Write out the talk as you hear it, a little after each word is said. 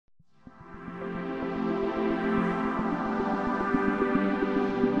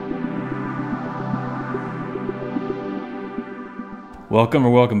Welcome or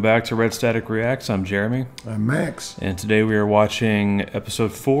welcome back to Red Static Reacts. I'm Jeremy. I'm Max. And today we are watching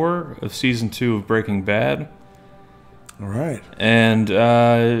episode 4 of season 2 of Breaking Bad. All right. And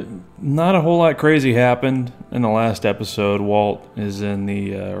not a whole lot crazy happened in the last episode. Walt is in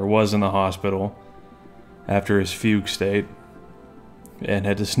the, was in the hospital after his fugue state and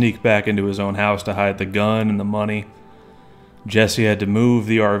had to sneak back into his own house to hide the gun and the money. Jesse had to move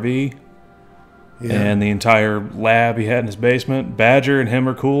the RV. Yeah. And the entire lab he had in his basement. Badger and him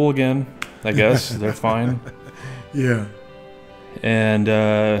are cool again, I guess. They're fine. Yeah. And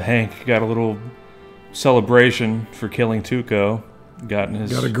Hank got a little celebration for killing Tuco. Got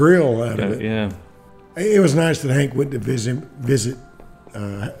a grill out of it. Yeah. It was nice that Hank went to visit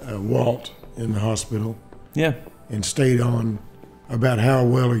Walt in the hospital. Yeah. And stayed on about how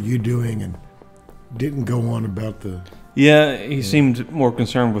well are you doing and didn't go on about the... Yeah, he seemed more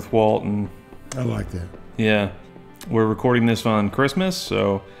concerned with Walt and... I like that. Yeah. We're recording this on Christmas,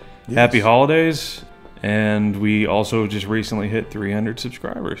 so yes. Happy holidays. And we also just recently hit 300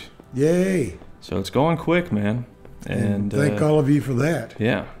 subscribers. Yay. So it's going quick, man. And thank all of you for that.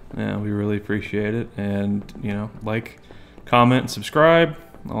 Yeah. Yeah, we really appreciate it. And, you know, like, comment, subscribe,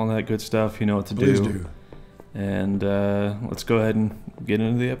 all that good stuff. You know what to do. Please do. And let's go ahead and get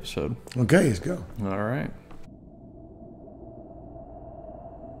into the episode. Okay, let's go. All right.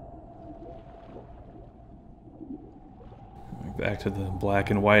 Back to the black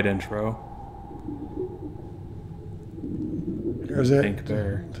and white intro. There's that pink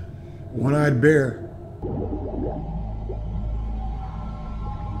bear. One-eyed bear.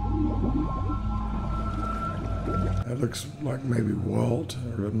 That looks like maybe Walt,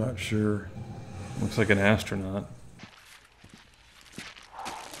 or I'm not sure. Looks like an astronaut.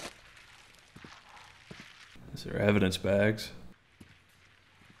 Is there evidence bags?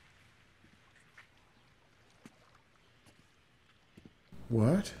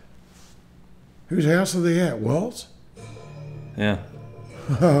 What? Whose house are they at? Walt's? Yeah.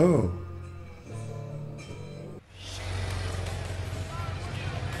 Oh.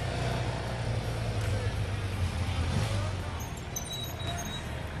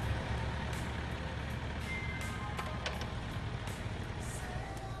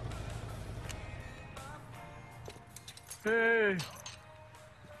 Hey,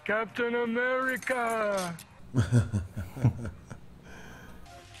 Captain America.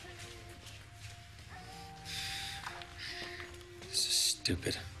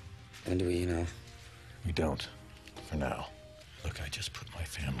 Stupid. When do we, We don't, for now. Look, I just put my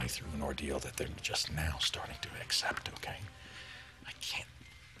family through an ordeal that they're just now starting to accept, okay? I can't.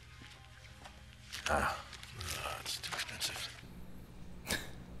 It's too expensive.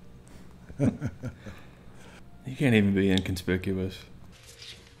 You can't even be inconspicuous.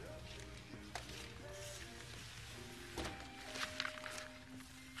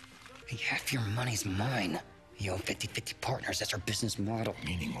 Hey, half your money's mine. You own 50-50 partners. That's our business model.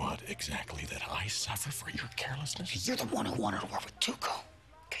 Meaning what exactly? That I suffer for your carelessness? You're the one who wanted to work with Tuco.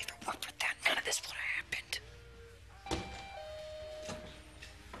 Okay, if it worked with that, none of this would have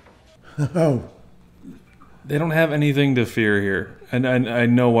happened. Oh. They don't have anything to fear here. And I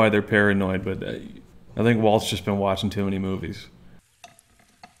know why they're paranoid, but I think Walt's just been watching too many movies.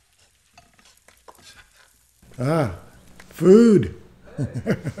 Ah, food.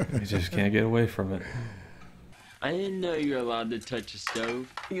 You just can't get away from it. I didn't know you were allowed to touch a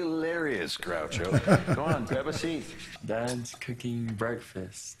stove. Hilarious, Groucho. Go on, grab a seat. Dad's cooking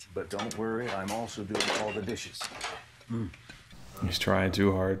breakfast. But don't worry, I'm also doing all the dishes. He's trying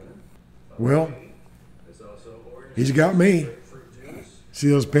too hard. Well, he's got me. See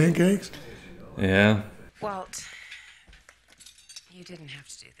those pancakes? Yeah. Walt, you didn't have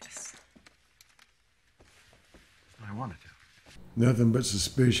to do this. I wanted to. Nothing but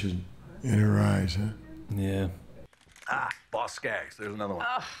suspicion in her eyes, huh? Yeah. Ah, Boss Skaggs. There's another one.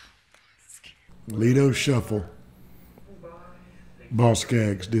 Lido Shuffle. Boss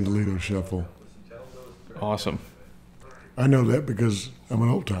Skaggs did the Lido Shuffle. Awesome. I know that because I'm an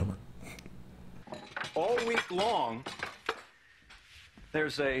old-timer. All week long,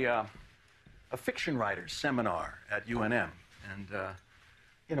 there's a fiction writers seminar at UNM. And,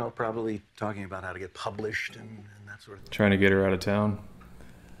 probably talking about how to get published and that sort of thing. Trying to get her out of town.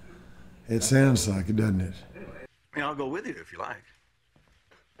 It sounds like it, doesn't it? I mean, I'll go with you if you like.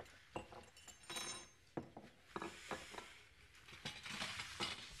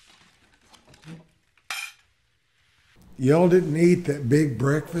 Y'all didn't eat that big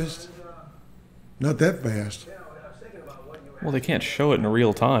breakfast? Not that fast. Well, they can't show it in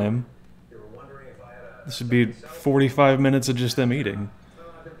real time. This would be 45 minutes of just them eating.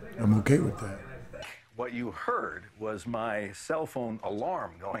 I'm okay with that. what you heard was my cell phone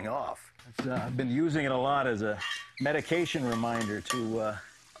alarm going off. I've been using it a lot as a medication reminder to,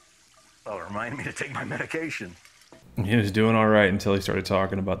 remind me to take my medication. He was doing all right until he started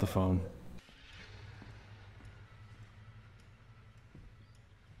talking about the phone.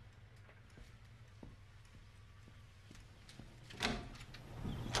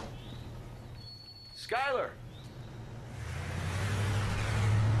 Skylar!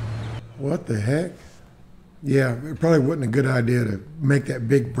 What the heck? Yeah, it probably wasn't a good idea to make that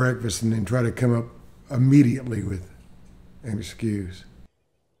big breakfast and then try to come up immediately with an excuse.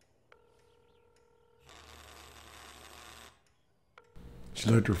 She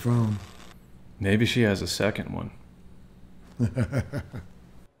left her phone. Maybe she has a second one.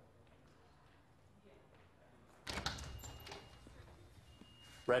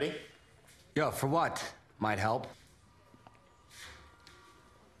 Ready? Yo, for what? Might help.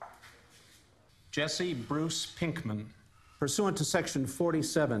 Jesse Bruce Pinkman, pursuant to Section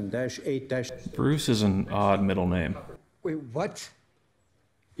 47-8- Bruce is an odd middle name. Wait, what?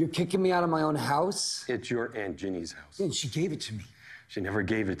 You're kicking me out of my own house? It's your Aunt Ginny's house. And she gave it to me. She never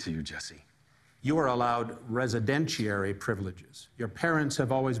gave it to you, Jesse. You are allowed residentiary privileges. Your parents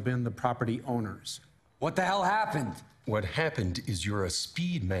have always been the property owners. What the hell happened? What happened is you're a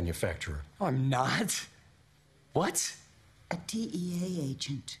speed manufacturer. Oh, I'm not. What? A DEA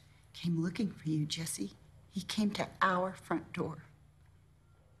agent came looking for you, Jesse. He came to our front door.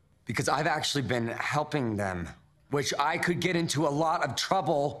 Because I've actually been helping them, which I could get into a lot of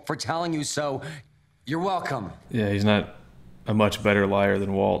trouble for telling you so. You're welcome. Yeah, he's not a much better liar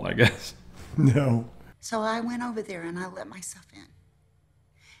than Walt, I guess. No. So I went over there and I let myself in.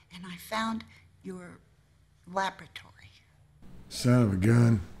 And I found your laboratory. Son of a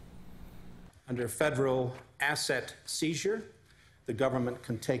gun. Under federal asset seizure, the government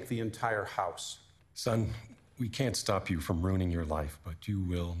can take the entire house. Son, we can't stop you from ruining your life, but you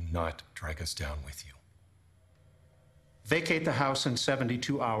will not drag us down with you. Vacate the house in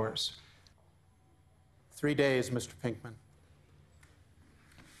 72 hours. 3 days, Mr. Pinkman.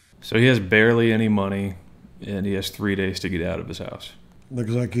 So he has barely any money, and he has 3 days to get out of his house.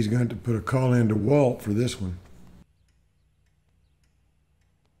 Looks like he's going to put a call in to Walt for this one.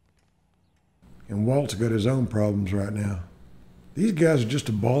 And Walt's got his own problems right now. These guys are just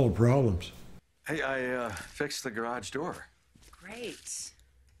a ball of problems. Hey, I fixed the garage door. Great.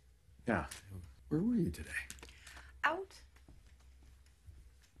 Yeah. Where were you today? Out.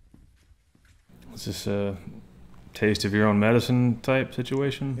 Is this a taste of your own medicine type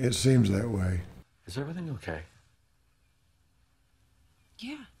situation? It seems that way. Is everything okay?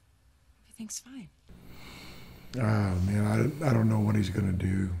 Yeah. Everything's fine. Oh, man, I don't know what he's going to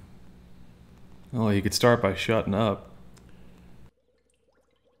do. Well, he could start by shutting up.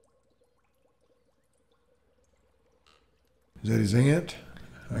 Is that his aunt,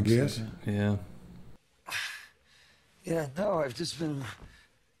 I guess? Yeah. Yeah, no, I've just been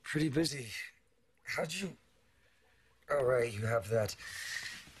pretty busy. How'd you... All right, you have that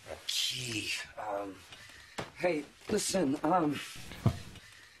key. Hey, listen,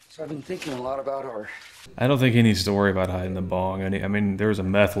 so I've been thinking a lot about our... I don't think he needs to worry about hiding the bong. I mean, there was a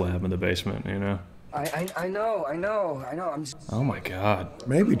meth lab in the basement, you know? I know, I'm just... Oh my God.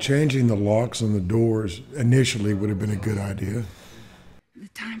 Maybe changing the locks on the doors initially would have been a good idea. The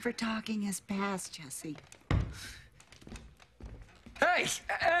time for talking has passed, Jesse. Hey!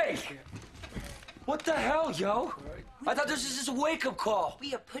 What the hell, yo? I thought this was just a wake-up call.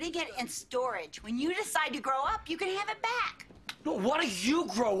 We are putting it in storage. When you decide to grow up, you can have it back. No, why don't you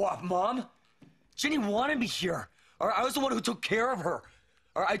grow up, Mom? Jenny wanted me here. All right, I was the one who took care of her.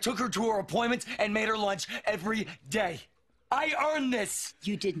 All right, I took her to her appointments and made her lunch every day. I earned this.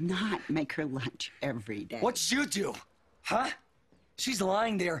 You did not make her lunch every day. What'd you do? Huh? She's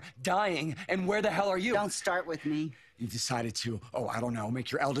lying there, dying, and where the hell are you? Don't start with me. You decided to, I don't know,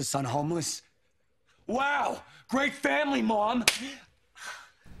 make your eldest son homeless? Wow, great family, Mom.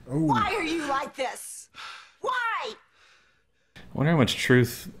 Ooh. Why are you like this? Why? I wonder how much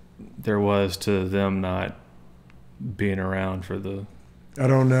truth there was to them not being around for the... I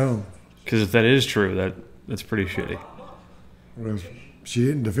don't know. Because if that is true, that's pretty shitty. Well, she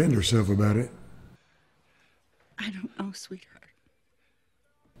didn't defend herself about it. I don't know, sweetheart.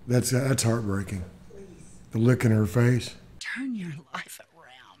 That's heartbreaking. The look in her face. Turn your life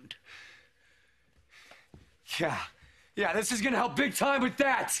around. Yeah, this is gonna help big time with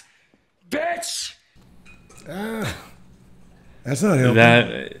that. Bitch! That's not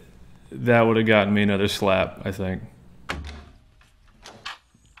helping. That would have gotten me another slap, I think.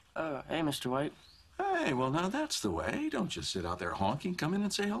 Hey, Mr. White. Hey, well, now that's the way. Don't just sit out there honking. Come in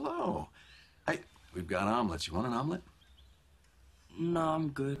and say hello. We've got omelets. You want an omelet? No, I'm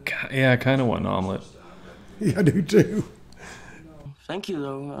good. Yeah, I kind of want an omelet. Yeah, I do too. Thank you,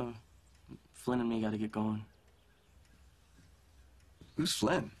 though. Flynn and me gotta get going. Who's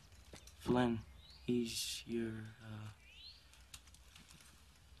Flynn? Flynn, he's your,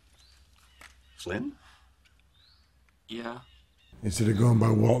 Flynn? Yeah. Instead of going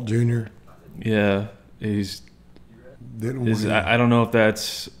by Walt Jr. Yeah, he's. Didn't Is, want I don't know if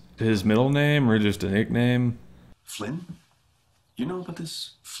that's his middle name or just a nickname. Flynn? You know about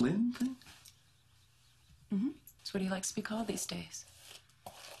this Flynn thing? Mm-hmm. That's what he likes to be called these days.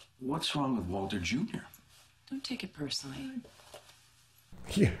 What's wrong with Walter Jr.? Don't take it personally.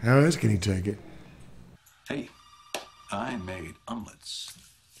 Yeah, how else can he take it? Hey, I made omelets.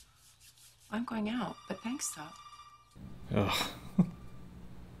 I'm going out, but thanks, though. Ugh.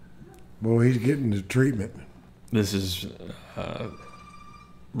 Boy, he's getting the treatment. This is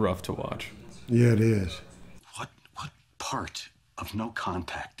rough to watch. Yeah, it is. What part of no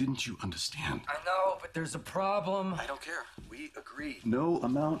contact didn't you understand? I know, but there's a problem. I don't care. We agreed. No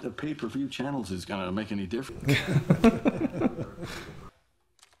amount of pay-per-view channels is gonna make any difference.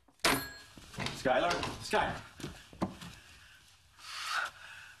 Skylar? Skylar!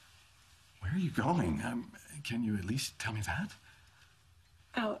 Where are you going? Can you at least tell me that?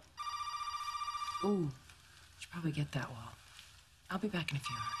 Out. Ooh, should probably get that wall. I'll be back in a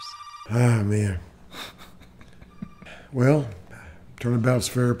few hours. Ah, man. Well, turnabout's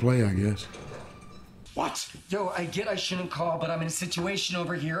fair play, I guess. What? Yo, I get I shouldn't call, but I'm in a situation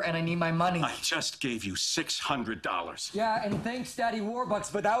over here and I need my money. I just gave you $600. Yeah, and thanks, Daddy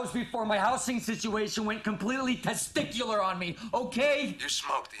Warbucks, but that was before my housing situation went completely testicular on me, okay? You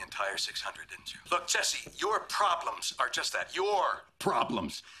smoked the entire 600, didn't you? Look, Jesse, your problems are just that. Your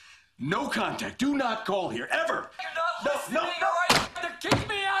problems. No contact. Do not call here, ever. You're not listening, all right? They're kicking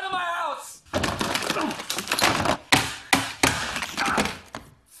me out of my house.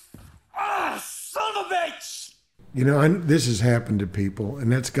 Ah, son of a bitch! You know, this has happened to people,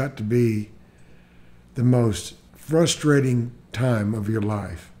 and that's got to be the most frustrating time of your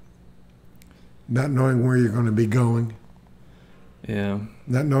life. Not knowing where you're going to be going. Yeah.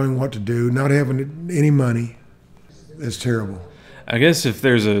 Not knowing what to do. Not having any money. That's terrible. I guess if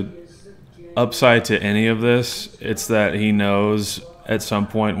there's a upside to any of this, it's that he knows at some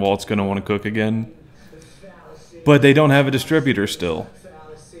point Walt's going to want to cook again. But they don't have a distributor still,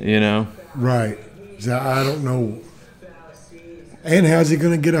 you know? Right. So I don't know. And how's he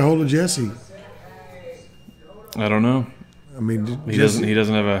going to get a hold of Jesse? I don't know. I mean, he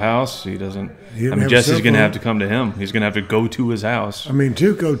doesn't have a house. He doesn't. He I mean, Jesse's going to have to come to him. He's going to have to go to his house. I mean,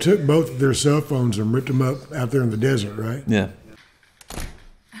 Tuco took both of their cell phones and ripped them up out there in the desert, right? Yeah.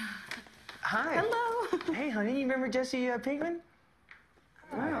 Hi. Hello. Hey, honey, you remember Jesse Pinkman?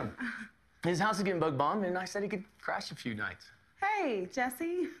 Wow. His house is getting bug bombed, and I said he could crash a few nights. Hey,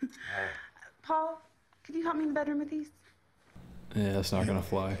 Jesse. Hey. Paul, could you help me in the bedroom with these? Yeah, that's not going to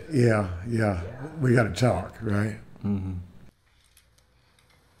fly. Yeah. We got to talk, right? Mm-hmm.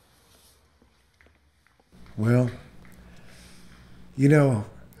 Well, you know.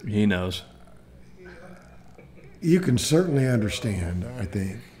 He knows. You can certainly understand, I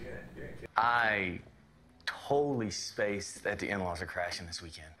think. I totally spaced that the in-laws are crashing this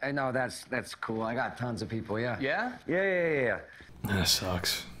weekend. Hey, no, that's cool. I got tons of people, yeah. Yeah? Yeah. That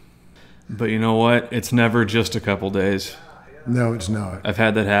sucks. But you know what? It's never just a couple days. No, it's not. I've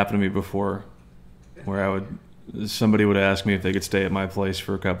had that happen to me before, where somebody would ask me if they could stay at my place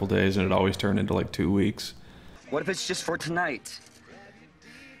for a couple days, and it always turned into like 2 weeks. What if it's just for tonight?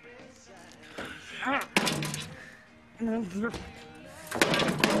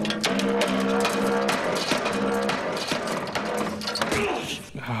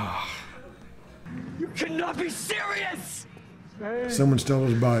 You cannot be serious! Hey, Someone stole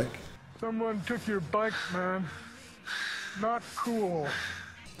his bike. someone took your bike, man. Not cool.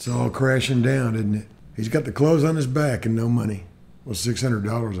 It's all crashing down, isn't it? He's got the clothes on his back and no money. Well,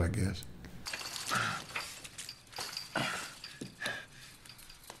 $600, I guess.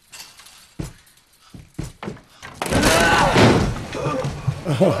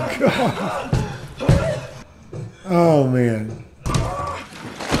 Oh, God. Oh, man.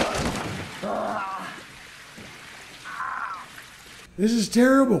 This is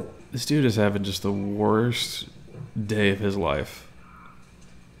terrible. This dude is having just the worst day of his life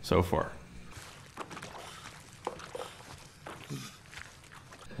so far.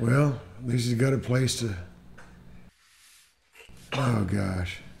 Well, at least he's got a place to... Oh,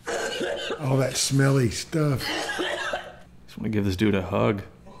 gosh. All that smelly stuff. Just want to give this dude a hug.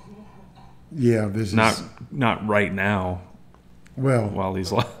 Yeah, this is... Not right now. Well, while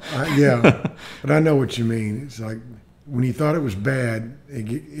he's yeah, but I know what you mean. It's like when he thought it was bad,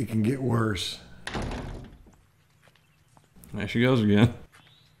 it can get worse. There she goes again.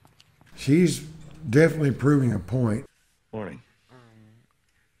 She's definitely proving a point. Morning.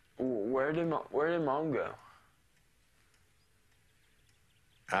 Where did Mom go?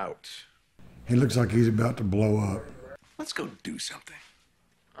 Out. He looks like he's about to blow up. Let's go do something.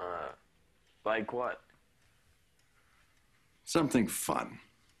 Like what? Something fun.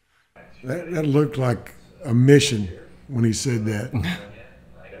 That looked like a mission when he said that.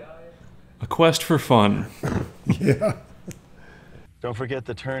 A quest for fun. Yeah. Don't forget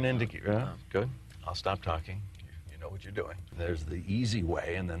the turn indicator. Good. I'll stop talking. You know what you're doing. There's the easy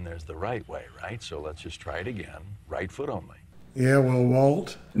way, and then there's the right way, right? So let's just try it again. Right foot only. Yeah, well,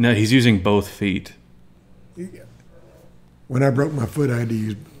 Walt. No, he's using both feet. When I broke my foot, I had to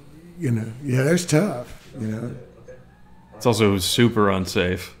use, yeah, that's tough, It's also super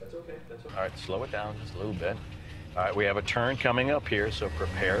unsafe. All right, slow it down just a little bit. All right, we have a turn coming up here, so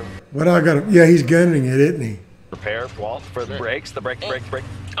prepare. What I got? Yeah, he's gunning it, isn't he? Prepare, Walt, for the brakes. The brake.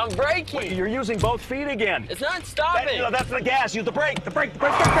 I'm braking. Wait, you're using both feet again. It's not stopping. That's the gas. Use the brake. The brake.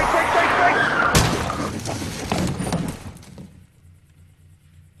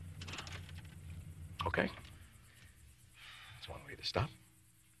 Okay. That's one way to stop.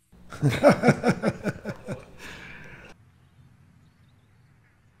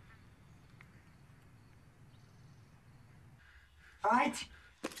 All right.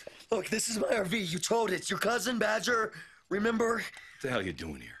 Look, this is my RV. You towed it. It's your cousin, Badger. Remember? What the hell are you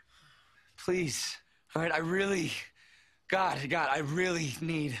doing here? Please. All right, I really... God, I really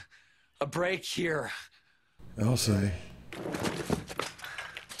need a break here. I'll say.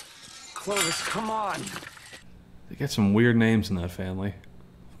 Clovis, come on. They got some weird names in that family.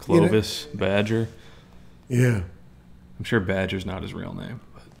 Clovis, Badger. Yeah. I'm sure Badger's not his real name.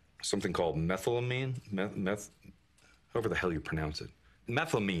 But. Something called methylamine? However the hell you pronounce it.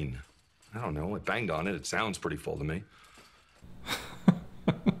 Methylamine. I don't know. I banged on it. It sounds pretty full to me.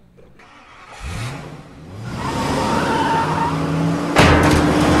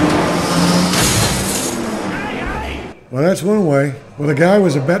 Well, that's one way. Well, the guy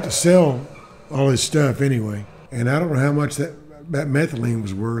was about to sell all his stuff anyway, and I don't know how much that methylene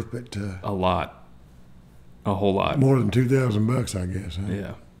was worth, but a lot, a whole lot, more than $2,000, I guess. Huh?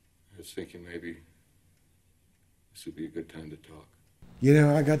 Yeah. I was thinking maybe this would be a good time to talk.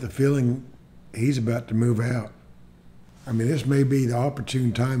 I got the feeling he's about to move out. I mean, this may be the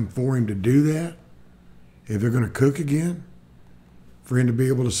opportune time for him to do that. If they're going to cook again, for him to be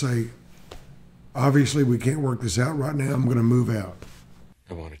able to say, obviously, we can't work this out right now. I'm going to move out.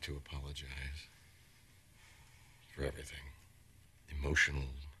 I wanted to apologize for everything. Emotional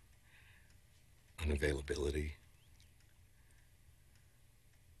unavailability.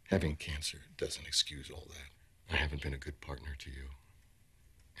 Having cancer doesn't excuse all that. I haven't been a good partner to you.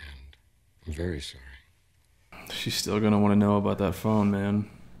 And I'm very sorry. She's still going to want to know about that phone, man.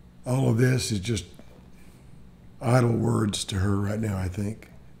 All of this is just idle words to her right now, I think.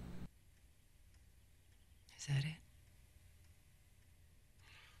 Is that it?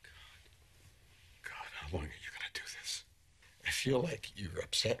 God, how long are you going to do this? I feel like you're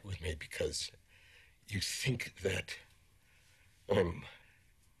upset with me because you think that I'm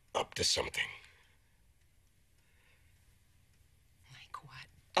up to something. Like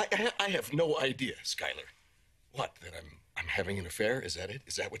what? I have no idea, Skylar. What, that I'm having an affair? Is that it?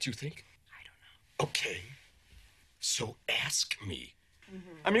 Is that what you think? I don't know. Okay. So ask me.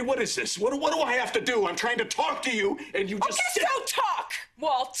 I mean, what is this? What do I have to do? I'm trying to talk to you, and you just Okay, so talk,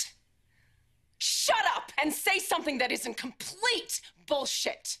 Walt. Shut up and say something that isn't complete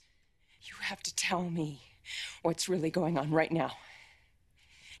bullshit. You have to tell me what's really going on right now.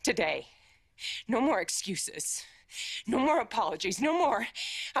 Today. No more excuses. No more apologies. No more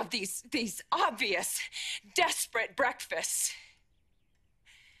of these obvious, desperate breakfasts.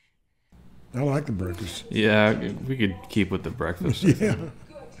 I like the breakfast. Yeah, we could keep with the breakfast. Yeah.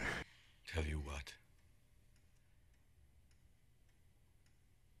 Tell you what.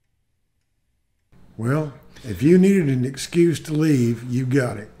 Well, if you needed an excuse to leave, you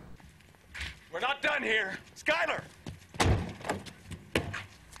got it. We're not done here. Skylar!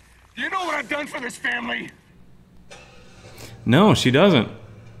 Do you know what I've done for this family? No, she doesn't.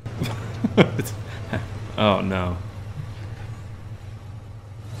 Oh, no.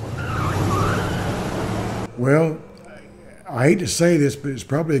 Well, I hate to say this, but it's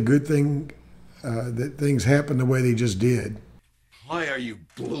probably a good thing that things happen the way they just did. Why are you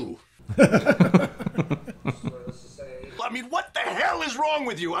blue? I mean, what the hell is wrong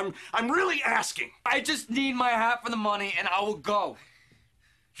with you? I'm really asking. I just need my half of the money and I will go.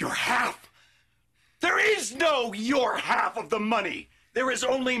 Your half? There is no your half of the money. There is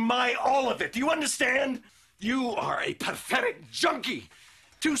only my all of it. Do you understand? You are a pathetic junkie.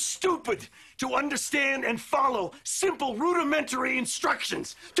 Too stupid to understand and follow simple rudimentary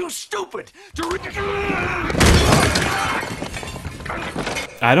instructions. Too stupid to...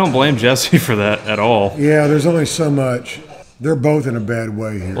 I don't blame Jesse for that at all. Yeah, there's only so much. They're both in a bad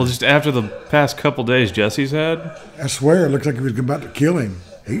way here. Well, just after the past couple days Jesse's had. I swear, it looks like he was about to kill him.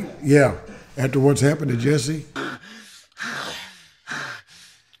 Yeah, after what's happened to Jesse.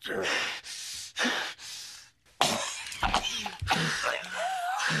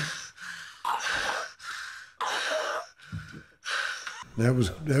 That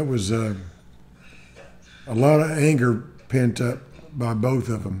was a lot of anger pent up by both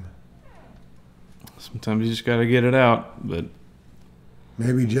of them. Sometimes you just got to get it out, but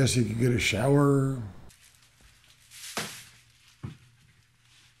maybe Jesse could get a shower.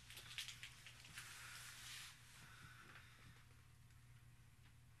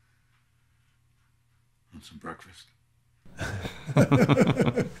 Want some breakfast?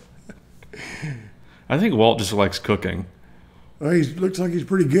 I think Walt just likes cooking. Well, he looks like he's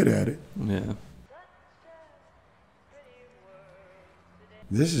pretty good at it. Yeah.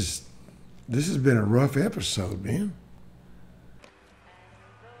 This has been a rough episode, man.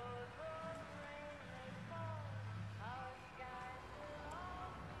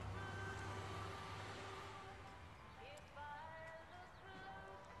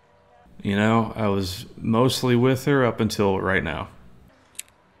 You know, I was mostly with her up until right now.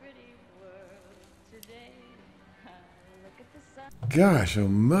 Gosh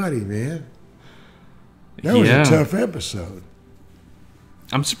almighty, man. That was a tough episode.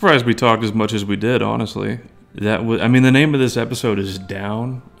 I'm surprised we talked as much as we did, honestly. I mean, the name of this episode is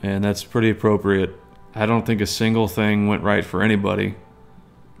Down, and that's pretty appropriate. I don't think a single thing went right for anybody.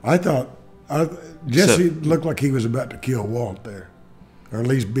 I thought Jesse looked like he was about to kill Walt there, or at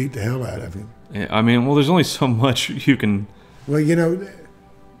least beat the hell out of him. Yeah, I mean, well, there's only so much you can... Well, you know,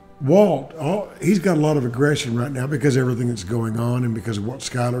 Walt, he's got a lot of aggression right now because of everything that's going on and because of what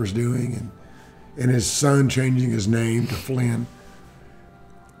Skylar's doing and his son changing his name to Flynn.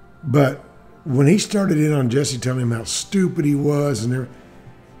 But when he started in on Jesse telling him how stupid he was, and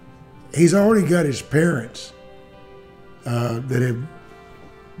he's already got his parents that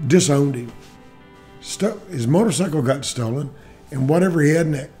have disowned him. His motorcycle got stolen, and whatever he had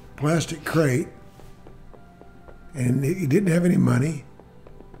in that plastic crate, and he didn't have any money.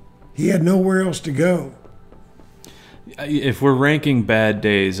 He had nowhere else to go. If we're ranking bad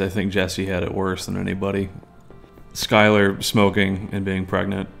days, I think Jesse had it worse than anybody. Skylar smoking and being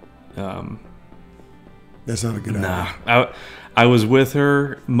pregnant. That's not a good idea. I was with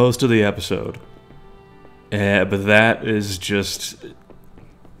her most of the episode. But that is just...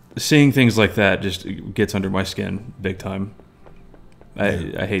 Seeing things like that just gets under my skin big time.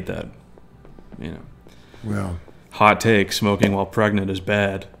 I hate that. You know. Well... Hot take, smoking while pregnant is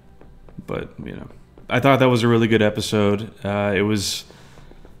bad. But, you know. I thought that was a really good episode.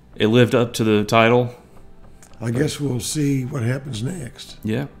 It lived up to the title. I guess we'll see what happens next.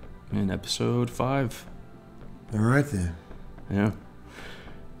 Yeah. In episode 5. All right, then.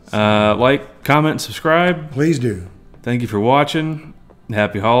 Yeah. Like, comment, subscribe. Please do. Thank you for watching.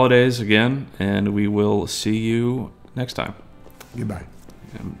 Happy holidays again, and we will see you next time. Goodbye.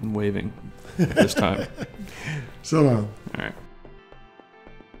 I'm waving this time. So long.